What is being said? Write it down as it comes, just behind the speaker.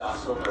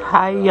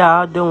How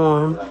y'all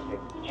doing?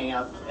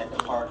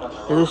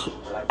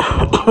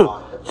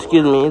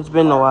 Excuse me, it's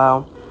been a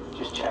while.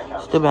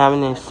 Still been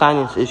having these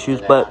sinus issues,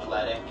 but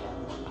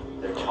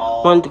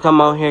wanted to come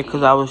on here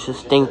because I was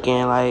just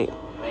thinking like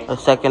a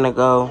second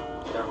ago,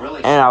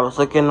 and I was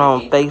looking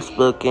on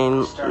Facebook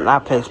and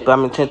not Facebook, I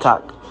mean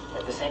TikTok,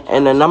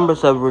 and the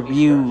numbers of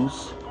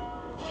reviews,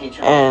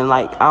 and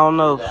like I don't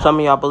know if some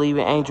of y'all believe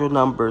in angel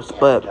numbers,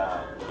 but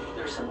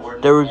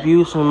the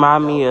reviews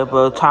remind me of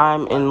a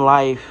time in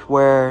life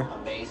where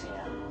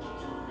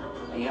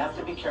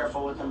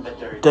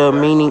the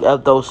meaning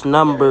of those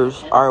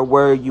numbers are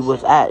where you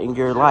was at in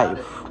your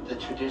life.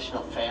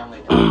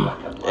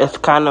 It's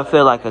kind of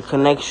feel like a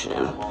connection.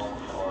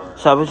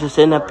 So I was just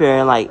sitting up here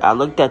and like I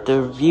looked at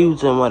the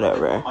reviews and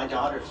whatever,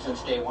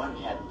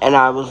 and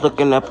I was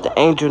looking up the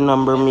angel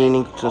number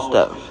meanings and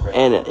stuff,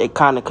 and it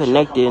kind of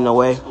connected in a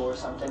way.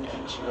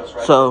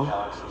 So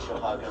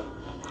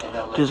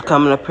just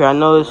coming up here, I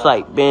know it's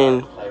like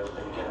been,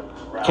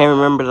 can't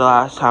remember the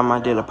last time I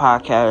did a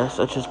podcast.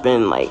 It's just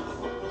been like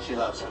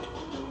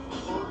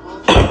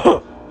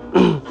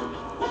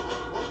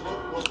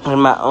in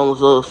my own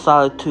little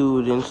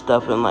solitude and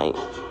stuff, and like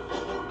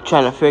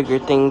trying to figure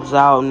things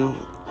out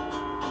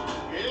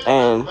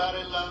and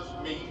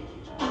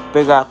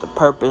figure out the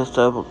purpose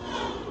of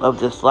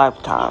this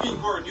lifetime.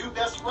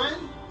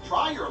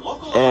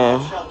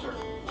 And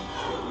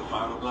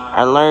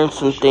I learned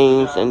some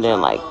things, and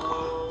then like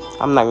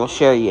I'm not gonna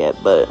share yet,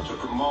 but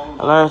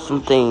I learned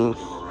some things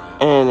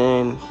and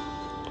then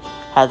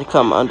had to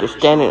come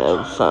understanding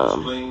of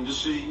some.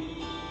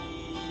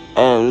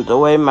 And the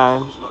way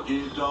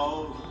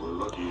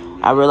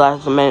I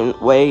realized the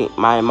way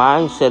my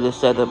mindset is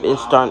set up,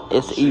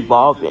 it's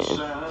evolving.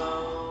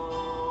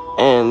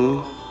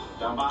 And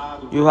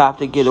you have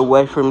to get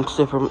away from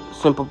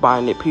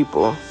simple-minded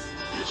people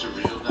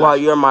while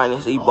your mind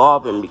is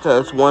evolving,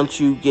 because once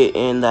you get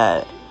in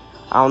that,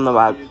 I don't know,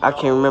 I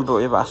can't remember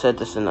if I said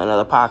this in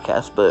another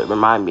podcast, but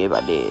remind me if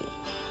I did.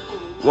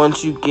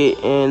 Once you get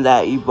in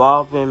that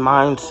evolving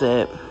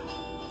mindset,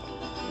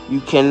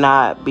 you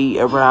cannot be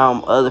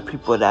around other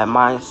people that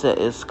mindset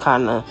is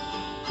kind of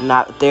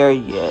not there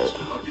yet,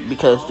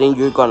 because then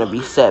you're going to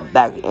be set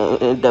back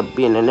and end up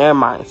being in their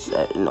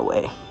mindset in a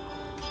way.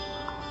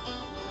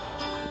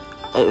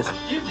 It's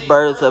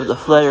birds of the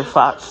feather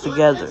flocks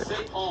together.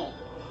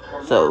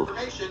 So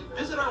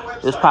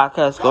this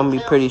podcast is going to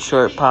be pretty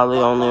short, probably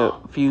only a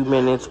few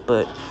minutes,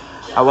 but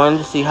I wanted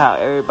to see how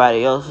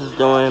everybody else is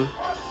doing.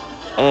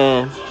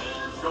 And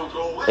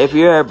if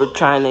you're ever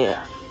trying to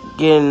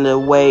get in the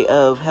way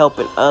of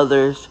helping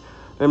others,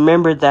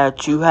 remember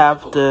that you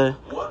have to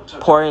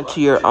pour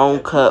into your own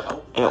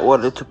cup in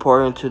order to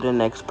pour into the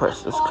next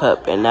person's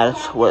cup. And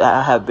that's what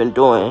I have been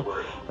doing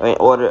in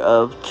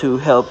order to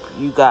help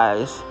you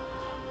guys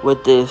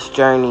with this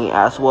journey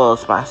as well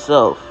as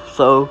myself.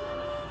 So,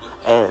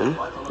 and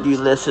you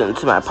listen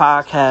to my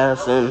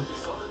podcast, and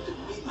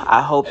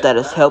I hope that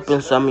it's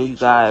helping some of you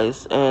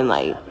guys, and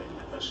like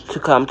to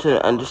come to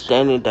the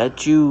understanding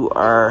that you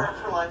are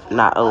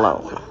not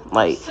alone.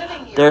 Like,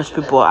 there's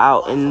people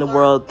out in the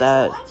world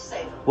that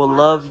will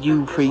love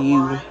you for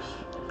you.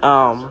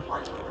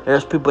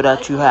 There's people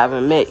that you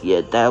haven't met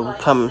yet that will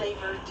come.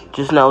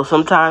 Just know,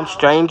 sometimes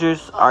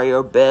strangers are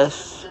your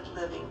best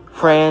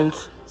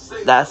friends.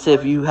 That's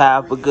if you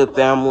have a good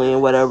family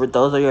and whatever.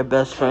 Those are your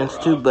best friends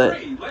too.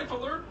 But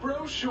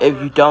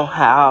if you don't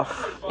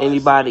have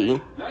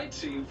anybody,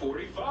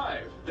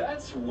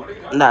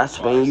 that's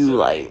when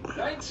you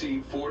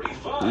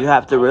you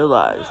have to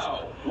realize.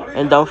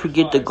 And don't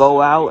forget to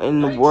go out in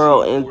the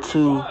world and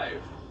to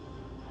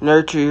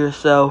nurture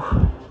yourself,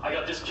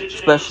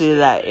 especially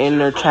that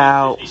inner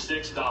child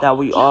that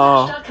we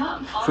all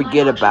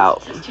forget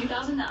about,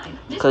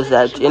 because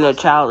that inner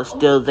child is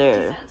still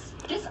there.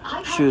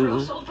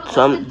 Shoot,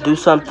 do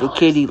something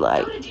kiddie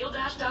like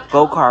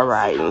go-kart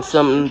riding,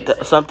 something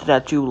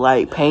that you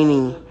like,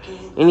 painting,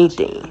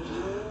 anything.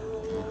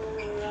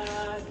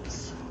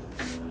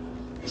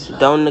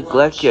 Don't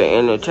neglect your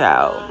inner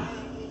child.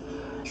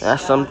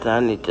 That's something I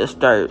need to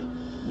start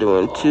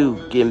doing too,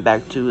 getting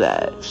back to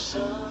that.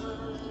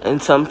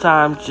 And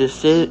sometimes just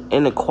sit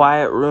in a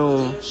quiet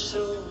room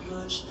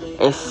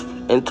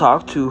and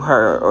talk to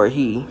her or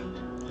he,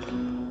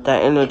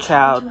 that inner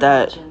child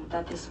that's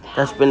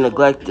been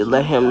neglected.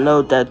 Let him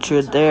know that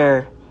you're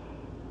there,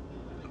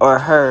 or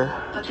her,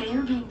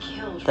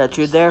 that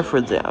you're there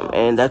for them,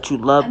 and that you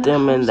love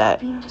them, and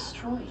that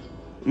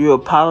you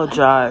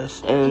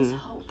apologize, and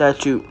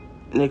that you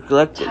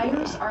neglected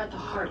them,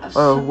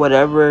 or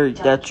whatever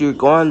that you're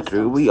going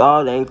through. We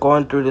all ain't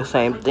going through the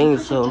same thing,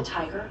 so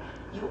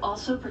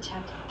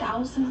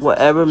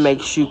whatever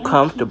makes you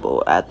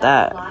comfortable at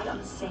that.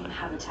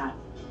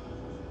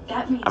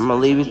 I'm gonna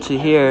leave it to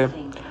here.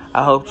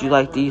 I hope you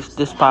like this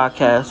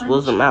podcast.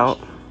 Wisdom out.